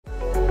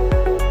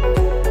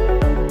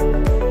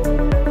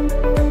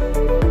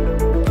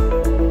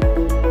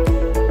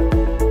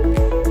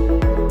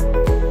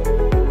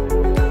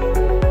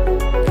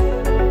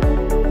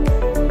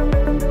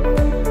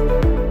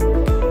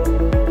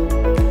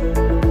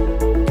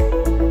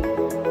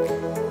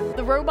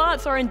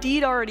robots are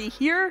indeed already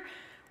here.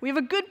 We have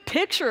a good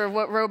picture of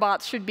what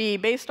robots should be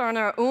based on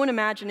our own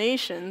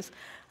imaginations.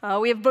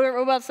 We have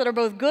robots that are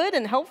both good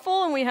and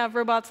helpful, and we have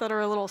robots that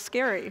are a little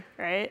scary,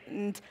 right?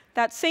 And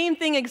that same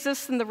thing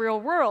exists in the real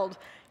world.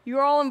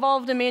 You're all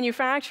involved in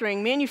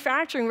manufacturing.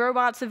 Manufacturing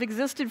robots have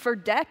existed for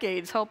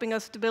decades, helping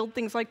us to build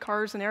things like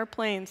cars and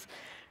airplanes,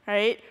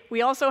 right?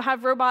 We also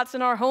have robots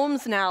in our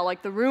homes now,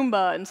 like the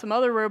Roomba and some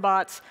other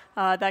robots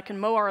that can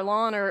mow our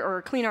lawn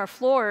or clean our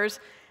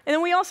floors. And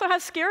then we also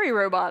have scary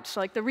robots,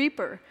 like the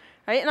Reaper,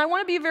 right? And I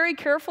want to be very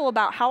careful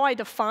about how I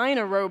define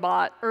a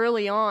robot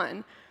early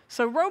on.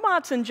 So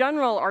robots in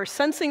general are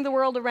sensing the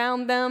world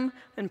around them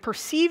and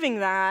perceiving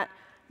that,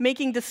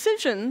 making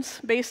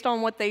decisions based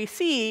on what they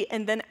see,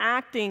 and then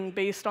acting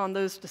based on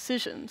those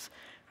decisions.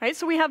 Right?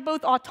 So we have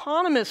both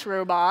autonomous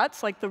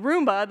robots, like the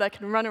Roomba, that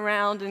can run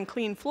around and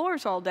clean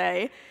floors all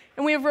day,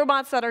 and we have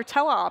robots that are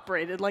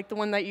teleoperated, like the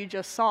one that you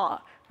just saw.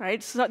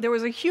 Right? So there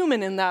was a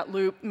human in that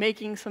loop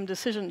making some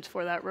decisions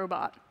for that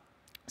robot.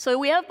 So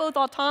we have both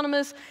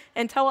autonomous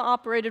and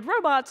teleoperated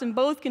robots, and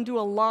both can do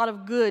a lot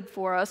of good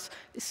for us,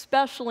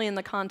 especially in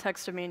the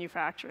context of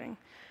manufacturing.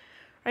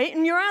 Right?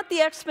 And you're at the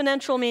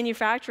Exponential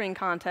Manufacturing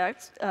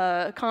conference,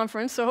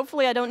 so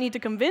hopefully I don't need to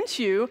convince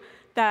you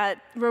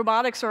that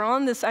robotics are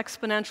on this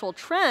exponential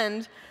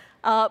trend.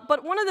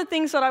 But one of the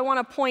things that I want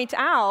to point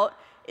out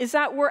is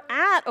that we're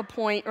at a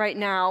point right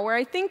now where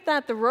I think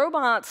that the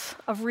robots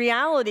of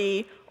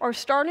reality are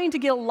starting to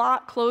get a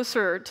lot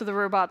closer to the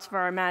robots of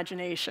our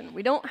imagination.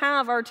 We don't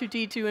have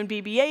R2-D2 and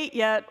BB-8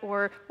 yet,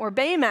 or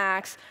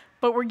Baymax,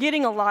 but we're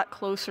getting a lot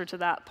closer to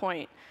that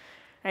point.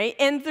 Right?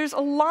 And there's a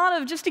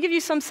lot of, just to give you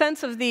some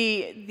sense of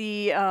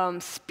the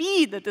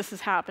speed that this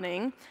is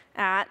happening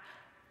at,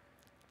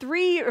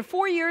 3 or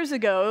 4 years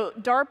ago,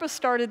 DARPA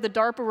started the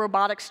DARPA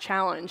Robotics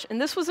Challenge, and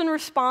this was in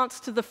response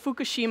to the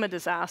Fukushima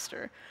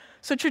disaster.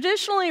 So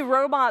traditionally,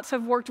 robots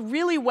have worked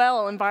really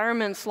well in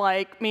environments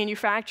like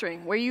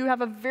manufacturing, where you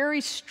have a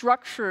very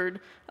structured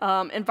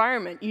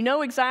environment. You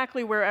know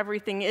exactly where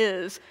everything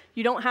is.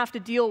 You don't have to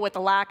deal with a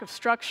lack of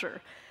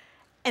structure.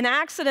 An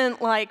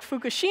accident like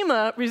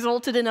Fukushima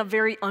resulted in a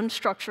very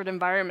unstructured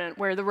environment,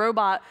 where the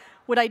robot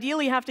would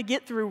ideally have to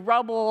get through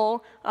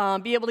rubble,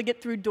 be able to get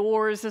through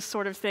doors, this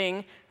sort of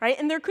thing, right?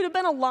 And there could have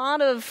been a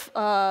lot of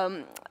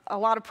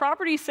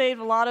property saved,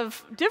 a lot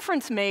of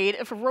difference made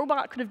if a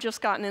robot could have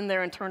just gotten in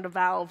there and turned a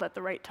valve at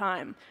the right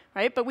time,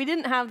 right? But we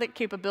didn't have that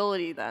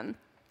capability then.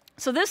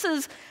 So this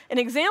is an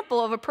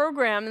example of a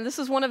program, and this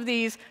is one of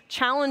these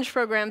challenge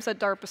programs that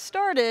DARPA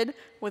started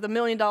with a $1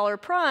 million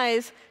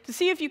prize to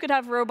see if you could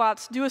have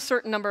robots do a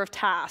certain number of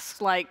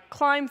tasks, like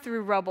climb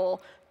through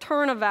rubble,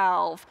 turn a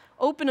valve,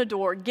 open a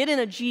door, get in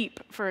a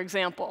Jeep, for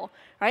example.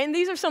 Right? And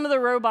these are some of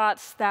the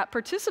robots that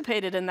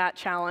participated in that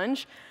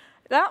challenge.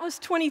 That was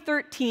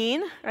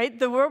 2013. Right?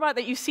 The robot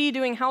that you see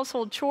doing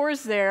household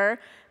chores there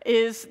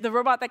is the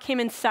robot that came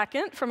in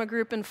second from a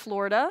group in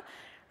Florida.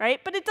 Right?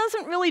 But it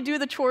doesn't really do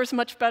the chores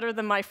much better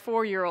than my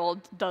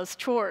 4-year-old does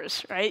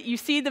chores. Right? You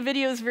see the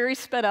video is very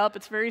sped up.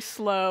 It's very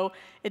slow.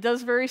 It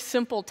does very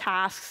simple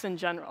tasks in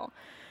general.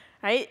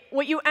 Right?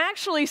 What you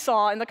actually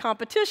saw in the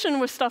competition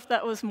was stuff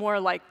that was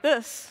more like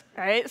this.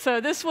 Right? So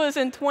this was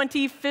in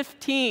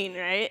 2015,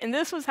 right? And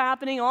this was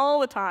happening all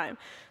the time.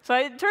 So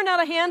it turned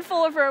out a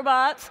handful of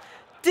robots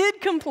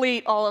did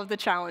complete all of the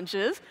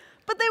challenges,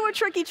 but they were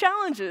tricky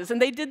challenges,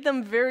 and they did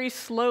them very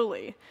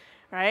slowly.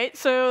 Right?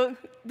 So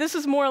this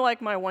is more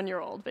like my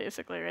 1-year-old,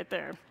 basically, right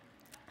there.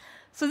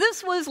 So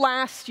this was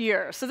last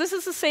year. So this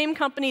is the same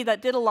company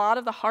that did a lot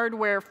of the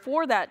hardware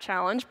for that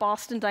challenge,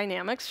 Boston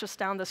Dynamics, just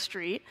down the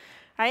street.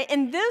 Right?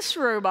 And this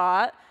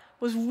robot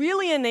was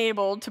really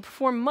enabled to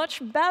perform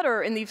much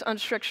better in these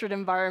unstructured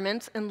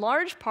environments, in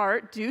large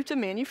part due to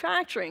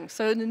manufacturing.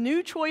 So the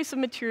new choice of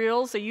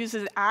materials, they use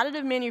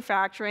additive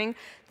manufacturing.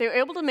 They were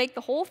able to make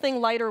the whole thing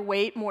lighter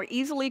weight, more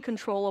easily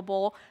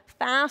controllable,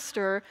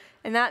 faster,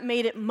 and that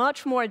made it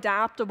much more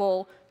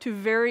adaptable to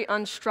very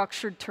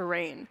unstructured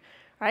terrain.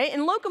 Right?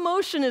 And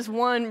locomotion is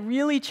one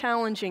really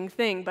challenging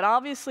thing, but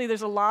obviously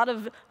there's a lot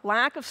of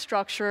lack of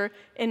structure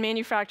in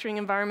manufacturing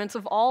environments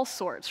of all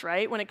sorts,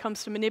 right? When it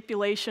comes to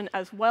manipulation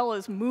as well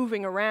as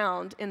moving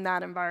around in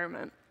that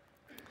environment.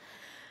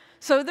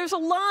 So there's a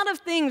lot of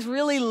things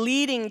really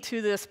leading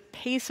to this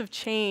pace of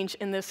change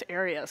in this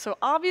area. So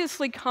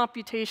obviously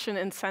computation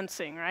and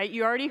sensing, right?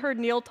 You already heard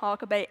Neil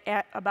talk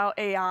about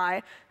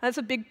AI. That's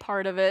a big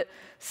part of it.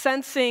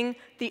 Sensing,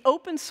 the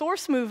open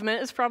source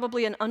movement is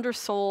probably an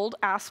undersold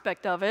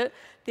aspect of it.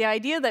 The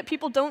idea that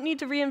people don't need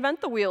to reinvent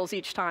the wheels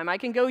each time. I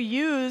can go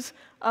use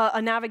a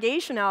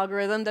navigation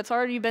algorithm that's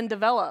already been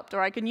developed,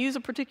 or I can use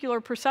a particular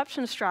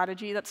perception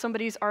strategy that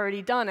somebody's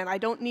already done, and I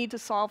don't need to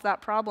solve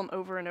that problem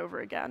over and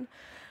over again.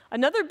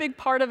 Another big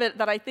part of it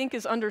that I think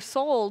is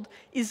undersold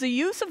is the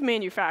use of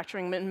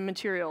manufacturing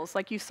materials,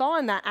 like you saw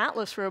in that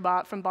Atlas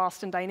robot from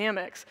Boston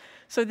Dynamics.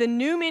 So the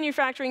new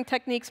manufacturing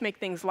techniques make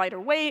things lighter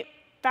weight,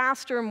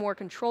 faster, more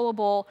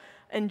controllable,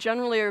 and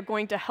generally are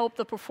going to help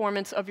the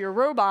performance of your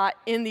robot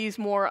in these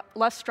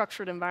less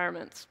structured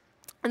environments.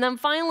 And then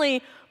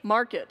finally,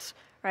 markets,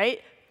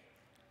 right?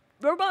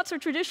 robots are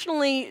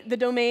traditionally the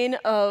domain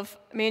of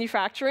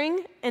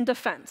manufacturing and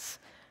defense.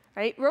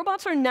 Right?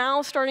 Robots are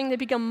now starting to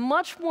become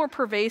much more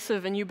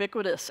pervasive and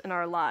ubiquitous in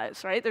our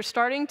lives. Right? They're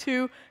starting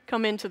to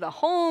come into the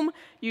home.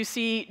 You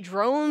see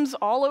drones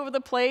all over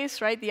the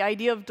place. Right? The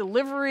idea of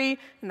delivery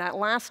and that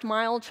last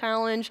mile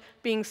challenge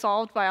being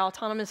solved by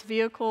autonomous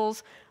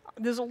vehicles.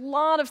 There's a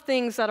lot of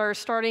things that are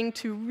starting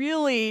to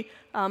really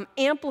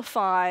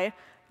amplify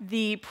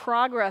the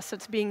progress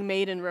that's being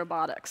made in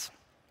robotics.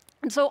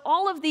 And so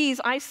all of these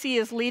I see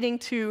as leading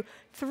to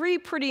three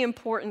pretty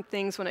important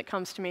things when it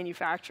comes to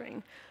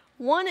manufacturing.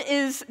 One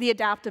is the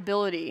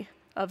adaptability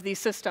of these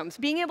systems,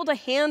 being able to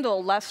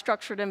handle less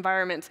structured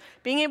environments,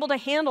 being able to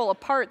handle a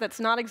part that's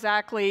not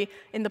exactly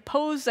in the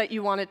pose that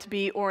you want it to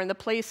be or in the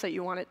place that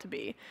you want it to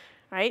be.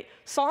 Right?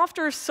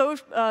 Softer,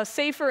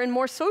 safer, and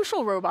more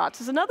social robots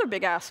is another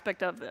big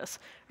aspect of this.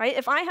 Right?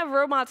 If I have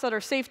robots that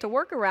are safe to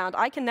work around,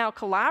 I can now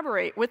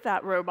collaborate with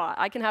that robot.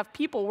 I can have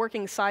people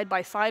working side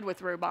by side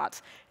with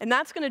robots. And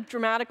that's going to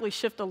dramatically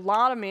shift a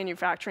lot of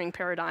manufacturing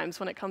paradigms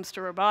when it comes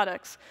to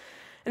robotics.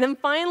 And then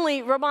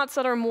finally, robots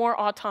that are more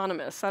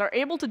autonomous, that are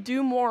able to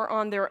do more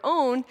on their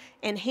own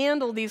and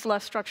handle these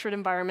less structured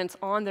environments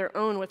on their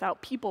own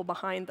without people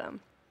behind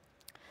them.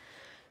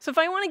 So if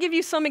I want to give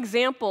you some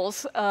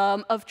examples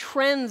of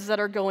trends that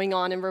are going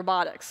on in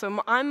robotics. So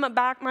my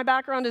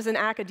background is in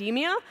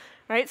academia,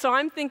 right? So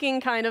I'm thinking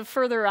kind of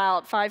further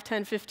out, 5,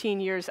 10,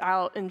 15 years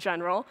out in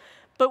general.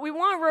 But we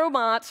want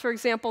robots, for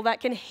example, that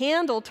can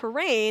handle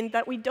terrain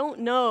that we don't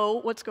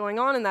know what's going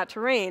on in that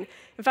terrain.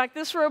 In fact,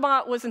 this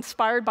robot was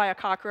inspired by a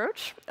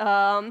cockroach.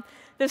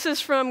 This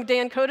is from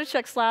Dan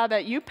Kodachek's lab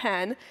at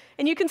UPenn.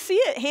 And you can see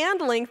it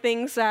handling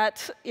things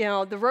that,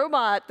 the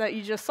robot that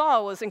you just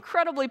saw was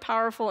incredibly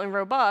powerful and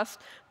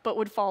robust, but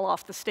would fall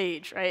off the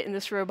stage, right? And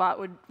this robot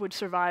would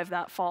survive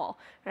that fall,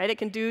 right? It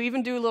can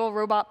even do little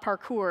robot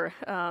parkour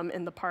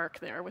in the park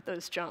there with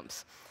those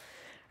jumps.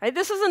 Right,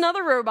 this is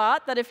another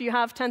robot that if you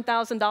have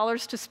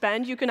 $10,000 to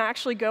spend, you can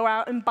actually go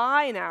out and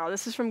buy now.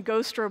 This is from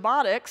Ghost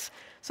Robotics.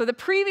 So the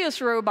previous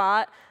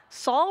robot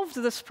solved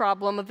this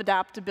problem of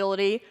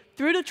adaptability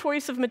through the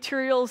choice of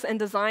materials and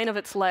design of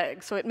its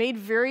legs. So it made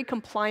very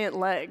compliant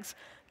legs.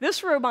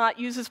 This robot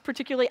uses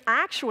particularly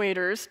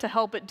actuators to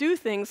help it do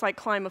things like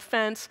climb a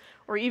fence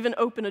or even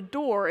open a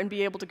door and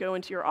be able to go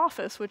into your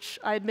office, which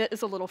I admit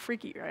is a little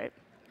freaky, right?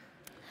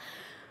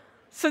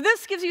 So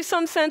this gives you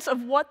some sense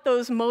of what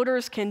those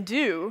motors can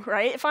do,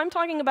 right? If I'm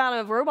talking about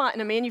a robot in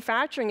a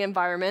manufacturing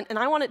environment and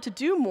I want it to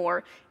do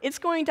more, it's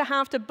going to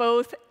have to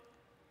both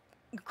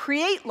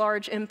create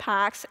large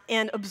impacts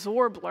and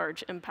absorb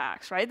large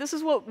impacts, right? This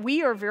is what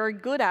we are very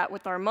good at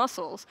with our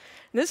muscles.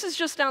 And this is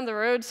just down the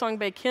road,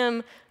 Songbae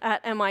Kim at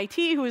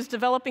MIT, who is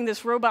developing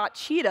this robot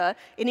cheetah.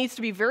 It needs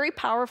to be very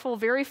powerful,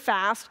 very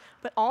fast,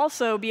 but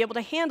also be able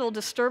to handle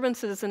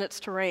disturbances in its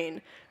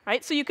terrain,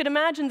 right? So you could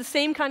imagine the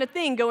same kind of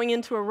thing going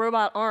into a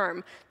robot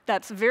arm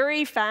that's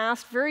very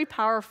fast, very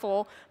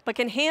powerful, but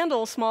can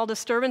handle small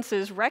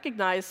disturbances,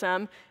 recognize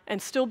them,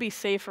 and still be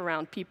safe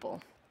around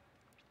people.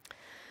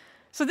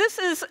 So this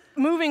is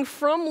moving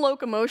from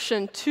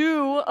locomotion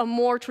to a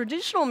more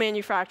traditional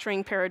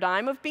manufacturing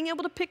paradigm of being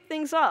able to pick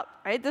things up.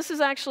 Right? This is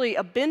actually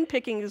a bin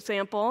picking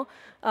example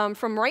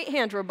from Right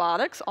Hand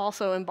Robotics,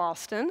 also in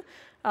Boston.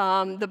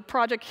 The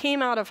project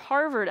came out of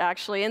Harvard,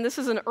 actually, and this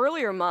is an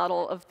earlier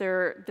model of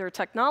their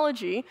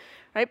technology.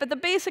 Right? But the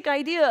basic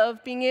idea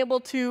of being able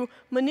to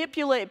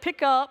manipulate,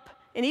 pick up,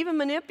 and even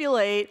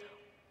manipulate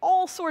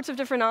all sorts of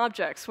different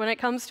objects, when it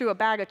comes to a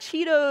bag of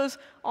Cheetos,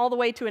 all the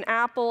way to an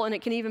apple, and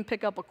it can even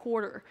pick up a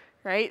quarter,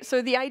 right?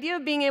 So the idea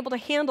of being able to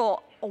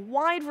handle a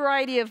wide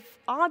variety of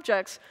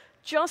objects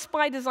just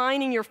by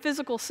designing your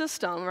physical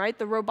system, right,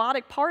 the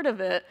robotic part of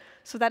it,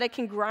 so that it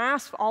can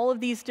grasp all of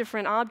these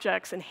different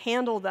objects and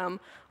handle them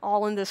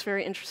all in this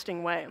very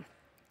interesting way.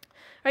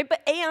 Right,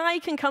 but AI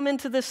can come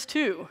into this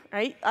too,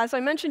 right? As I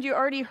mentioned, you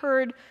already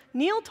heard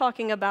Neil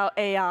talking about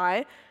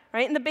AI,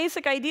 right? And the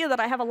basic idea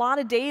that I have a lot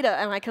of data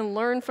and I can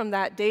learn from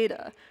that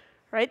data,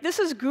 right? This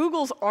is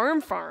Google's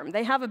arm farm.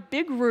 They have a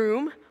big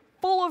room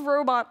full of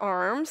robot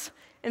arms.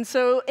 And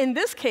so in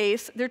this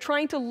case, they're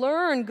trying to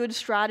learn good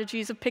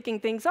strategies of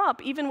picking things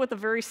up, even with a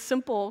very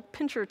simple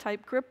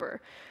pincher-type gripper,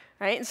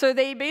 right? And so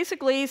they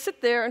basically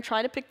sit there and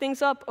try to pick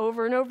things up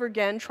over and over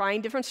again,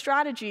 trying different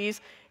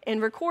strategies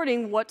and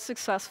recording what's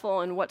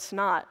successful and what's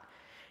not.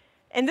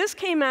 And this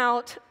came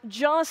out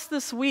just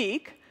this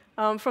week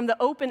from the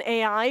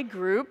OpenAI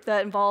group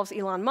that involves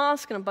Elon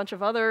Musk and a bunch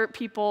of other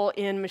people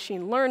in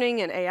machine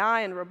learning and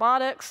AI and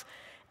robotics.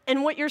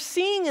 And what you're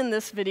seeing in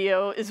this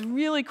video is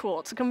really cool.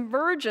 It's a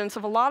convergence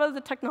of a lot of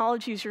the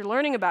technologies you're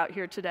learning about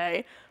here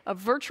today, of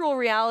virtual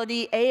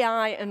reality,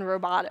 AI, and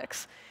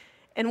robotics.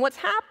 And what's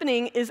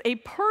happening is a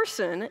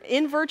person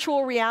in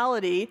virtual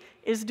reality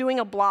is doing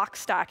a block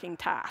stacking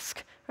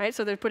task, right?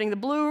 So they're putting the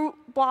blue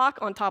block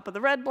on top of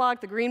the red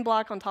block, the green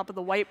block on top of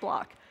the white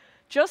block.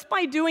 Just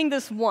by doing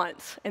this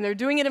once, and they're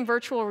doing it in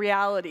virtual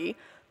reality,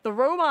 the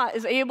robot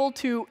is able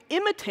to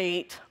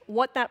imitate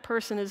what that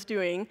person is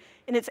doing,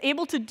 and it's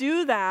able to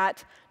do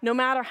that no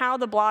matter how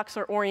the blocks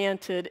are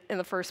oriented in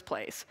the first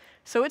place.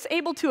 So it's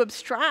able to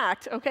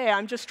abstract, OK,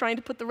 I'm just trying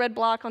to put the red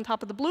block on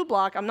top of the blue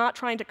block. I'm not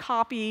trying to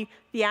copy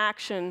the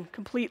action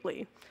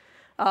completely.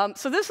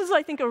 So this is,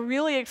 I think, a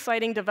really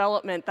exciting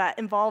development that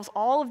involves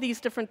all of these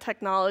different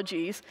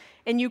technologies.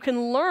 And you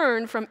can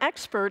learn from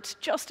experts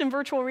just in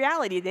virtual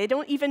reality. They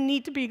don't even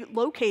need to be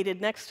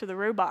located next to the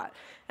robot.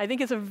 I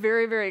think it's a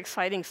very, very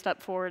exciting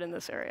step forward in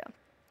this area.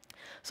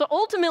 So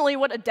ultimately,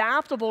 what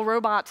adaptable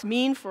robots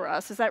mean for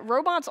us is that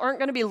robots aren't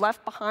going to be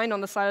left behind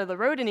on the side of the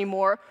road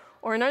anymore,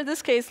 or in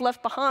this case,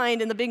 left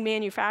behind in the big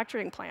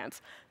manufacturing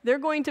plants. They're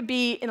going to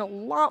be in a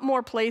lot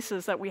more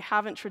places that we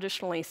haven't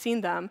traditionally seen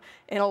them,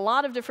 in a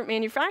lot of different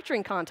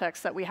manufacturing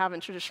contexts that we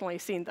haven't traditionally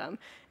seen them,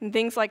 and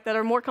things like that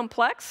are more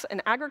complex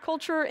in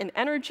agriculture, in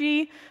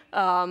energy,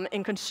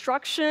 in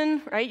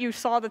construction. Right? You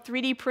saw the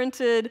 3D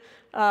printed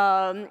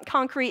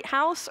concrete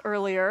house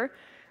earlier.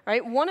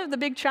 Right? One of the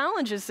big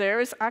challenges there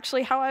is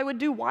actually how I would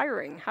do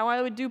wiring, how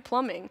I would do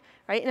plumbing.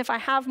 Right? And if I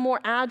have more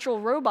agile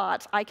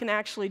robots, I can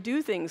actually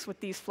do things with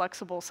these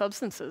flexible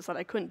substances that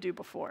I couldn't do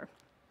before.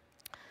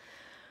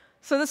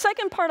 So the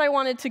second part I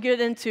wanted to get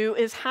into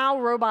is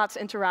how robots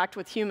interact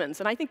with humans.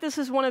 And I think this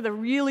is one of the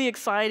really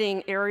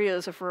exciting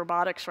areas of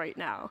robotics right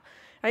now.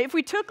 Right? If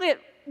we took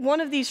one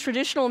of these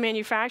traditional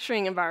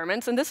manufacturing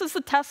environments, and this is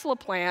the Tesla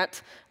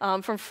plant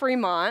from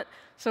Fremont,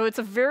 so it's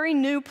a very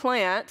new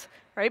plant.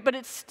 Right? But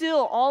it's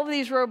still, all of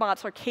these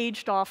robots are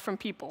caged off from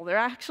people. There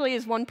actually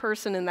is one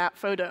person in that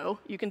photo.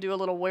 You can do a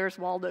little Where's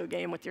Waldo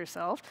game with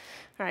yourself.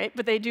 Right?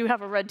 But they do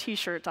have a red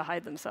T-shirt to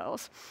hide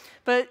themselves.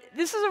 But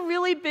this is a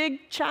really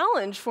big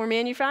challenge for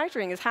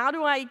manufacturing, is how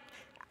do I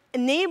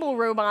enable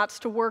robots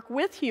to work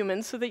with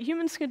humans so that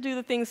humans can do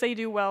the things they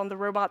do well and the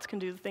robots can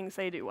do the things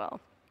they do well.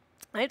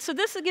 Right, so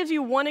this gives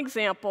you one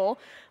example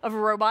of a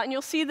robot, and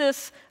you'll see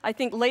this, I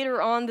think,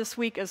 later on this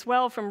week as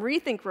well from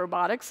Rethink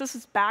Robotics. This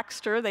is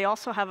Baxter. They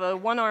also have a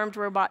one-armed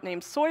robot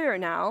named Sawyer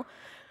now.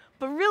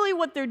 But really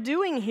what they're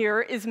doing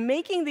here is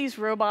making these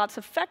robots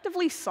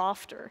effectively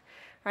softer.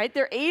 Right?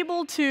 They're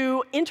able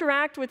to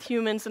interact with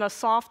humans in a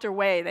softer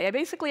way. They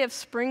basically have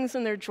springs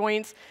in their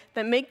joints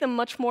that make them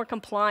much more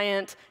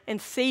compliant and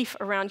safe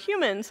around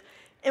humans.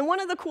 And one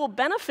of the cool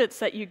benefits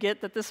that you get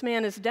that this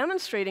man is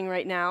demonstrating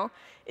right now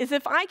is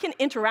if I can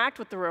interact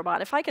with the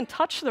robot, if I can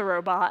touch the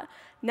robot,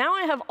 now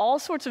I have all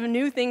sorts of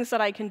new things that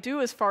I can do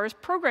as far as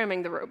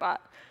programming the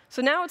robot.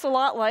 So now it's a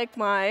lot like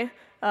my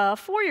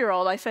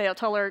 4-year-old. I'll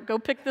tell her, go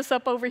pick this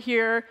up over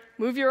here,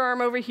 move your arm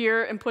over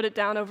here, and put it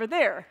down over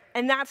there.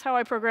 And that's how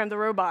I program the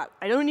robot.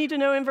 I don't need to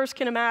know inverse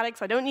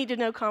kinematics. I don't need to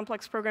know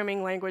complex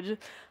programming language.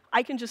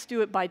 I can just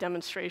do it by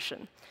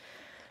demonstration.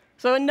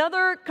 So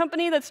another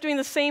company that's doing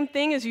the same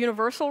thing is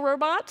Universal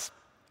Robots.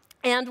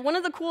 And one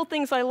of the cool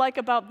things I like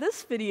about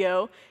this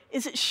video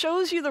is it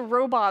shows you the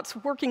robots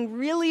working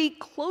really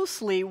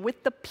closely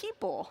with the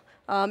people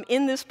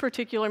in this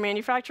particular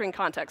manufacturing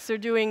context. They're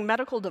doing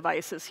medical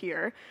devices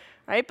here.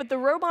 Right? But the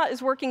robot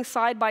is working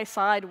side by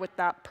side with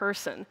that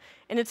person.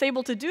 And it's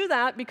able to do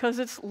that because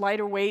it's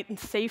lighter weight and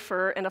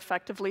safer and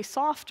effectively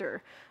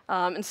softer.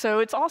 And so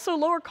it's also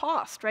lower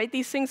cost. Right?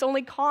 These things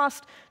only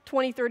cost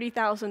 $20,000,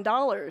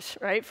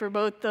 $30,000, right, for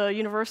both the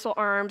Universal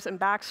Arms and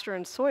Baxter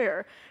and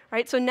Sawyer.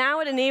 Right? So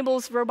now it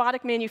enables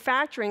robotic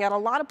manufacturing at a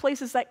lot of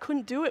places that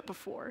couldn't do it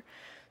before.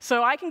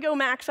 So I can go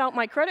max out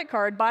my credit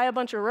card, buy a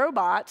bunch of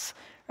robots,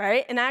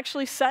 right, and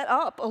actually set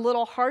up a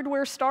little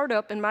hardware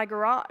startup in my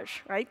garage.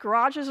 Right?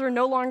 Garages are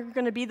no longer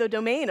going to be the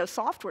domain of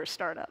software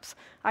startups.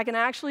 I can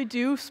actually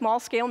do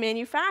small-scale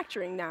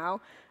manufacturing now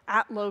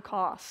at low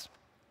cost.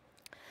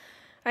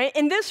 Right?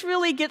 And this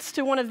really gets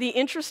to one of the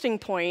interesting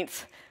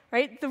points.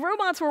 Right? The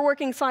robots were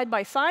working side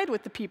by side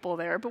with the people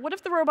there, but what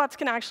if the robots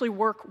can actually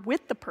work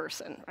with the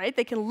person? Right?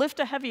 They can lift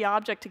a heavy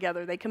object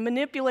together. They can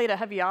manipulate a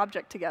heavy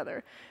object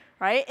together.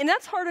 Right? And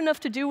that's hard enough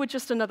to do with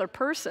just another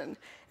person.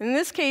 In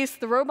this case,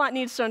 the robot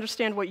needs to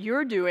understand what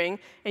you're doing,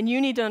 and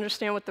you need to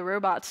understand what the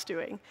robot's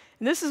doing.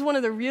 And this is one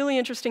of the really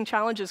interesting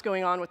challenges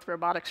going on with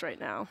robotics right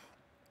now.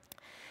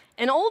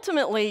 And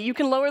ultimately, you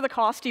can lower the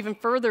cost even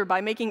further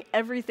by making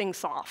everything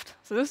soft.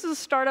 So this is a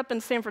startup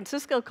in San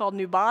Francisco called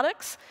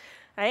Robotics.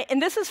 Right?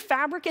 And this is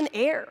fabric and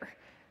air.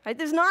 Right?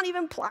 There's not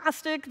even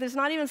plastic. There's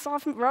not even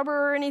soft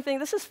rubber or anything.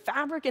 This is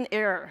fabric and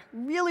air,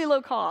 really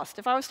low cost.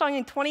 If I was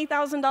talking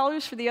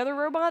 $20,000 for the other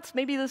robots,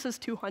 maybe this is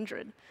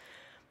 $200,000.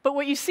 But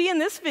what you see in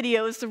this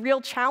video is the real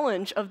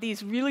challenge of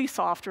these really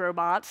soft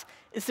robots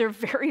is they're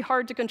very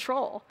hard to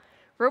control.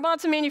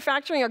 Robots in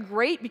manufacturing are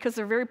great because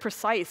they're very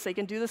precise. They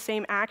can do the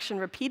same action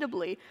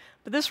repeatably.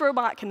 But this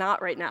robot cannot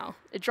right now.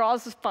 It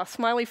draws a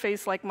smiley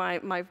face like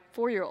my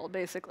 4-year-old,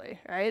 basically.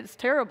 Right? It's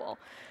terrible.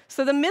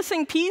 So the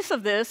missing piece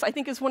of this, I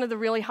think, is one of the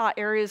really hot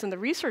areas in the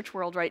research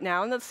world right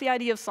now, and that's the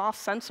idea of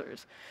soft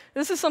sensors.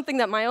 This is something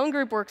that my own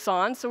group works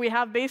on. So we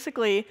have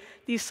basically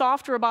these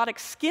soft robotic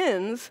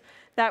skins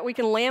that we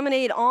can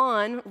laminate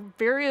on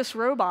various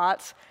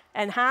robots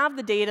and have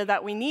the data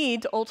that we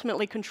need to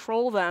ultimately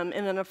control them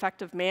in an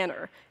effective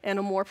manner, in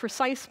a more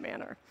precise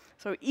manner.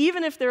 So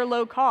even if they're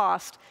low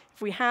cost,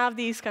 if we have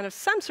these kind of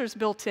sensors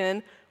built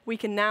in, we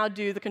can now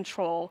do the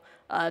control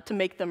to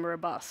make them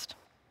robust.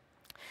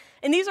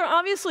 And these are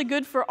obviously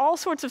good for all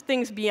sorts of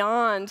things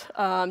beyond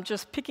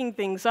just picking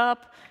things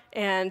up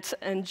and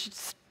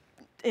just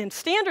in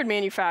standard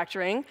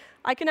manufacturing.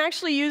 I can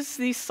actually use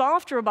these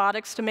soft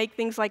robotics to make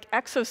things like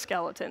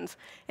exoskeletons.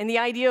 And the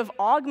idea of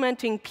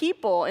augmenting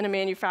people in a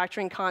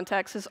manufacturing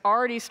context is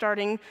already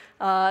starting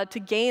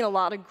to gain a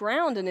lot of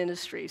ground in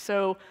industry.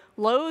 So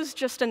Lowe's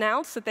just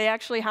announced that they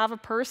actually have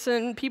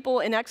people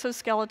in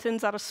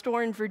exoskeletons at a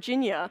store in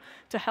Virginia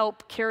to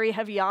help carry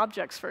heavy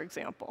objects, for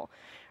example.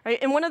 Right?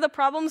 And one of the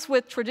problems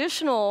with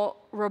traditional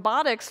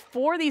robotics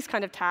for these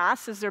kind of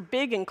tasks is they're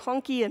big and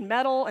clunky and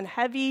metal and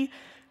heavy,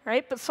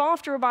 right? But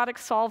soft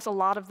robotics solves a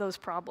lot of those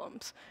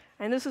problems.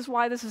 And this is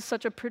why this is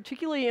such a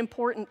particularly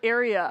important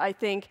area, I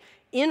think,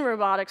 in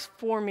robotics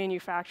for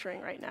manufacturing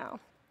right now.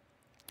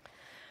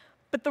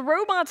 But the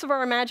robots of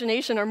our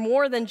imagination are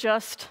more than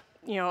just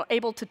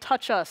able to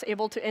touch us,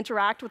 able to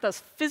interact with us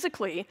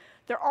physically.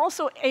 They're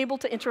also able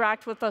to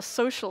interact with us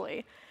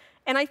socially.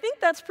 And I think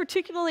that's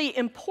particularly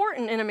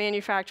important in a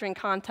manufacturing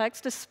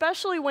context,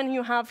 especially when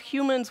you have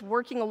humans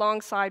working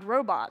alongside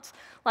robots.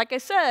 Like I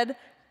said,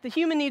 the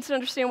human needs to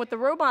understand what the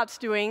robot's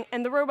doing,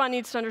 and the robot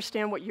needs to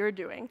understand what you're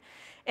doing.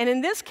 And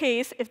in this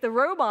case, if the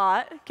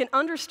robot can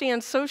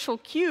understand social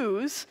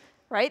cues,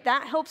 right,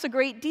 that helps a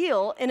great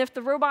deal. And if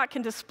the robot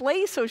can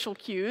display social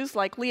cues,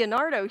 like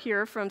Leonardo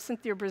here from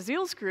Cynthia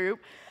Brazil's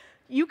group,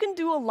 you can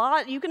do a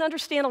lot, you can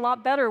understand a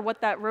lot better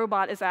what that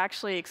robot is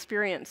actually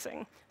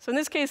experiencing. So in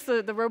this case,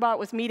 the robot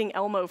was meeting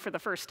Elmo for the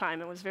first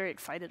time and was very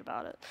excited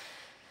about it.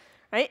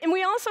 Right? And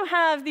we also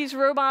have these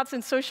robots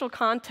in social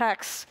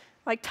contexts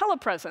like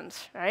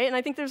telepresence, right? And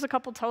I think there's a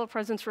couple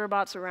telepresence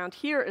robots around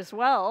here as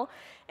well.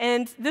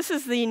 And this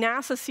is the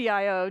NASA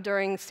CIO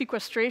during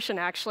sequestration,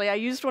 actually. I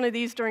used one of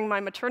these during my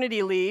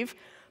maternity leave.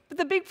 But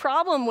the big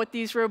problem with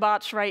these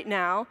robots right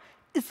now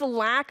is the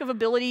lack of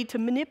ability to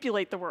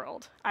manipulate the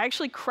world. I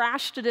actually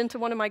crashed it into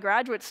one of my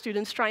graduate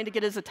students trying to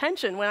get his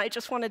attention when I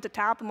just wanted to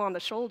tap him on the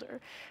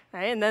shoulder.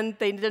 Right? And then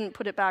they didn't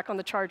put it back on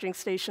the charging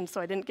station, so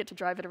I didn't get to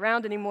drive it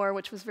around anymore,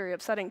 which was very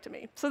upsetting to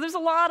me. So there's a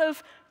lot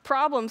of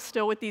problems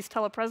still with these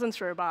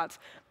telepresence robots,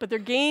 but they're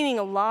gaining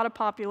a lot of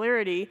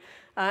popularity,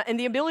 and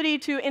the ability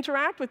to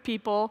interact with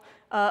people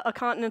a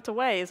continent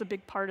away is a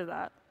big part of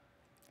that.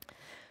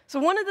 So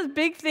one of the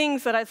big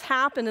things that has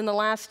happened in the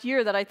last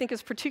year that I think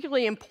is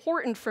particularly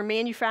important for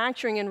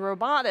manufacturing and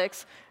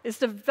robotics is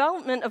the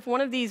development of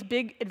one of these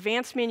big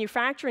advanced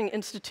manufacturing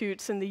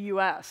institutes in the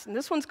US. And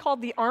this one's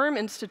called the ARM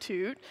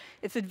Institute.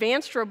 It's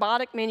Advanced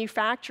Robotic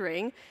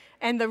Manufacturing.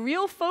 And the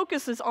real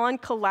focus is on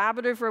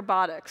collaborative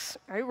robotics,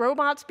 right?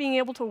 Robots being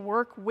able to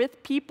work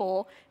with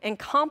people and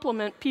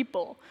complement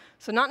people.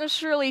 So not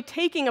necessarily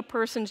taking a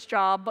person's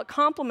job, but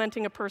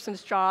complementing a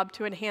person's job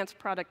to enhance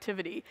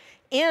productivity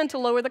and to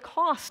lower the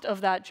cost of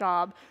that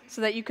job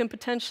so that you can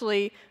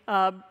potentially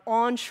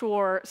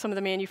onshore some of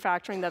the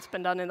manufacturing that's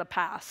been done in the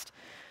past.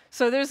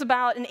 So there's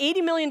about an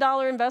 $80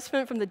 million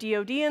investment from the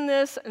DoD in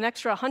this, an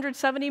extra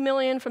 $170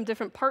 million from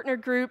different partner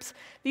groups.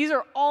 These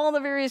are all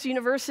the various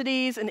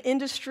universities and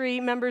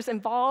industry members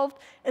involved.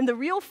 And the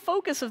real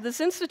focus of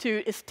this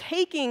institute is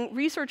taking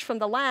research from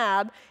the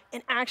lab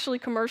and actually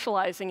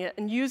commercializing it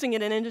and using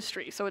it in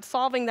industry. So it's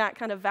solving that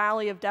kind of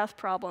valley of death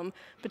problem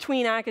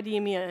between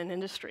academia and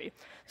industry.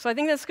 So I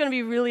think that's going to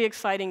be really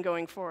exciting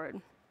going forward.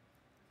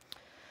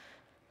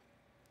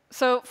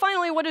 So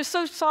finally, what do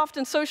soft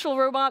and social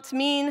robots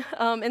mean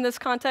in this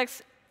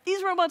context?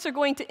 These robots are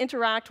going to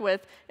interact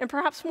with, and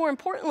perhaps more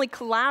importantly,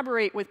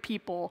 collaborate with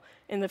people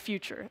in the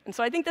future. And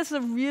so I think this is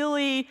a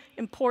really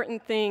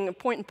important thing, a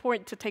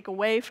point to take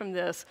away from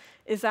this,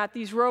 is that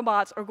these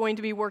robots are going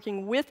to be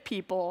working with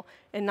people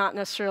and not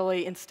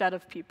necessarily instead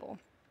of people.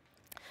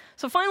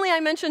 So finally, I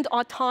mentioned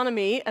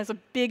autonomy as a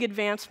big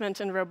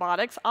advancement in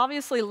robotics.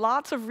 Obviously,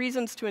 lots of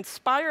reasons to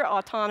inspire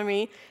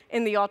autonomy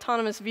in the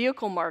autonomous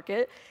vehicle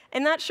market,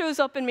 and that shows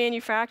up in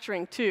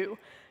manufacturing, too.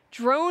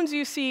 Drones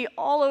you see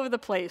all over the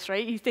place,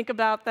 right? You think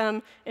about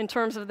them in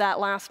terms of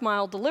that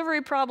last-mile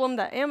delivery problem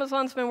that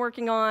Amazon's been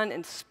working on,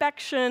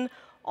 inspection,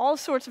 all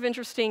sorts of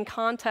interesting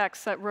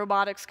contexts that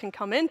robotics can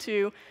come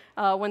into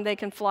when they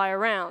can fly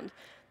around.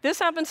 This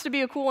happens to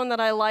be a cool one that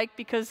I like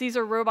because these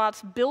are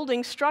robots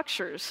building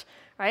structures.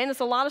 Right? And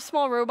it's a lot of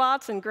small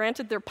robots, and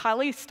granted, they're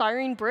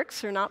polystyrene bricks,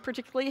 they're not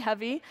particularly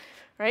heavy,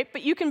 right?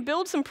 But you can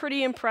build some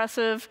pretty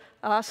impressive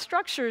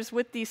structures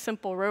with these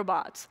simple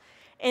robots.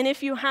 And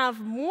if you have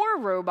more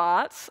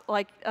robots,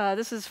 like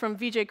this is from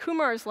Vijay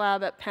Kumar's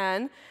lab at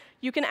Penn,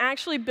 you can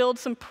actually build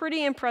some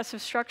pretty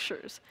impressive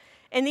structures.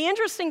 And the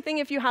interesting thing,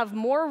 if you have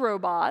more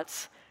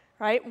robots,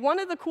 right, one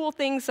of the cool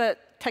things that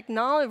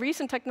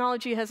recent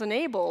technology has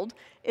enabled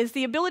is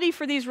the ability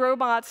for these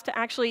robots to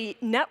actually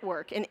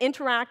network and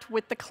interact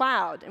with the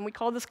cloud, and we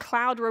call this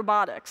cloud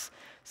robotics.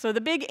 So the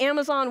big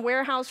Amazon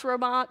warehouse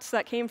robots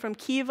that came from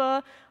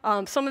Kiva,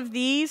 some of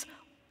these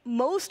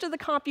most of the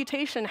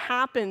computation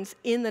happens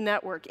in the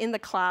network, in the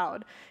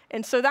cloud.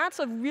 And so that's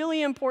a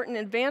really important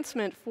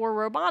advancement for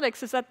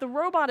robotics, is that the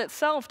robot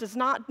itself does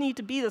not need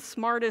to be the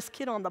smartest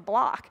kid on the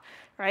block,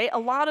 right? A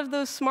lot of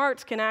those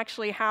smarts can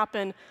actually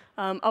happen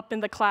up in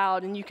the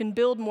cloud, and you can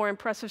build more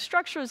impressive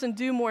structures and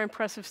do more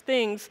impressive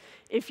things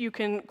if you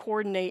can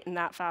coordinate in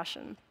that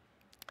fashion.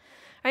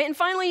 Right, and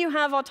finally, you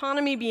have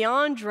autonomy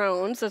beyond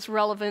drones that's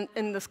relevant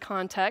in this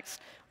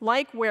context,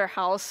 like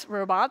warehouse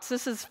robots.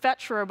 This is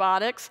Fetch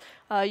Robotics.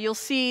 You'll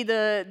see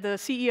the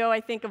CEO, I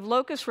think, of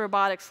Locus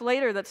Robotics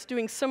later that's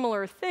doing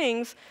similar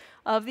things,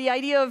 of the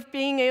idea of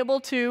being able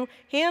to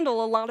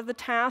handle a lot of the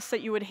tasks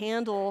that you would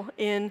handle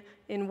in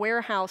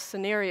warehouse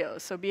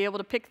scenarios. So be able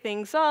to pick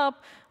things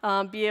up,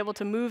 be able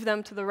to move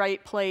them to the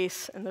right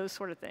place, and those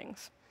sort of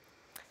things.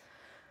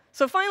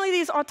 So finally,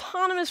 these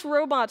autonomous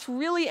robots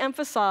really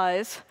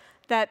emphasize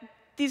that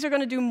these are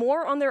going to do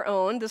more on their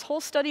own. This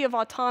whole study of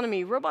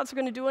autonomy, robots are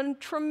going to do a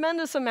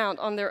tremendous amount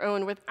on their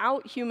own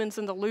without humans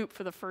in the loop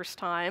for the first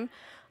time.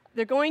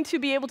 They're going to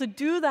be able to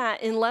do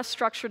that in less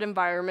structured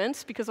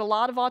environments, because a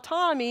lot of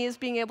autonomy is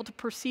being able to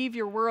perceive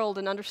your world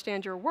and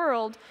understand your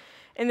world,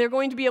 and they're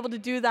going to be able to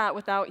do that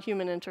without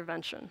human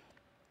intervention.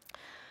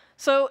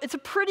 So it's a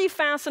pretty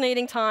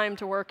fascinating time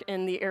to work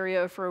in the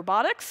area of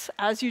robotics,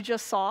 as you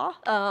just saw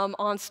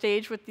on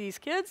stage with these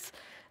kids.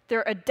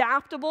 They're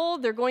adaptable.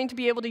 They're going to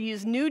be able to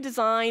use new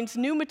designs,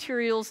 new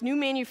materials, new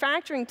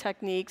manufacturing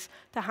techniques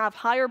to have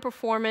higher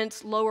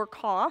performance, lower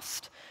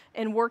cost,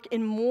 and work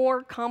in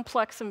more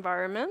complex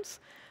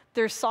environments.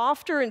 They're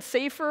softer and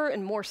safer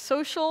and more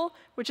social,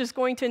 which is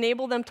going to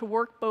enable them to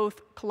work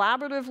both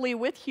collaboratively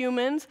with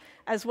humans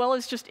as well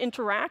as just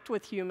interact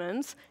with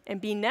humans and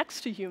be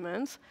next to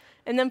humans.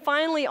 And then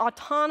finally,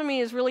 autonomy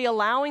is really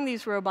allowing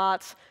these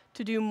robots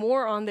to do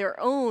more on their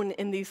own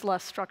in these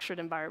less structured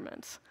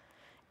environments.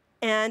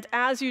 And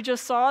as you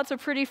just saw, it's a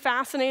pretty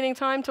fascinating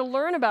time to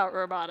learn about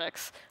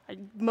robotics.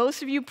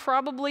 Most of you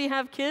probably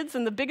have kids,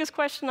 and the biggest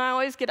question I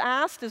always get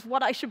asked is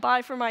what I should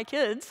buy for my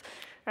kids,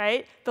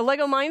 right? The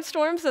Lego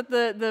Mindstorms that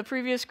the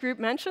previous group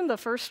mentioned, the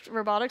first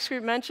robotics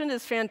group mentioned,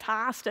 is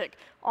fantastic,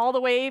 all the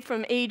way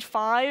from age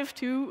 5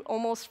 to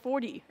almost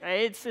 40,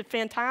 right? It's a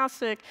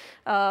fantastic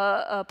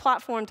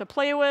platform to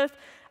play with.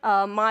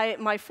 My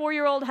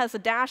 4-year-old has a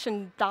Dash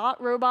and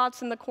Dot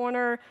robots in the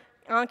corner.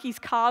 Anki's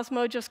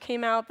Cosmo just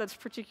came out. That's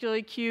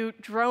particularly cute.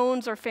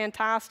 Drones are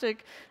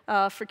fantastic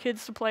for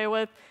kids to play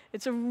with.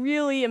 It's a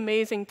really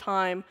amazing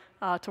time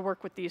to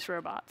work with these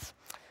robots.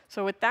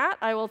 So with that,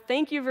 I will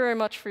thank you very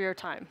much for your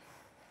time.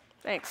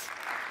 Thanks.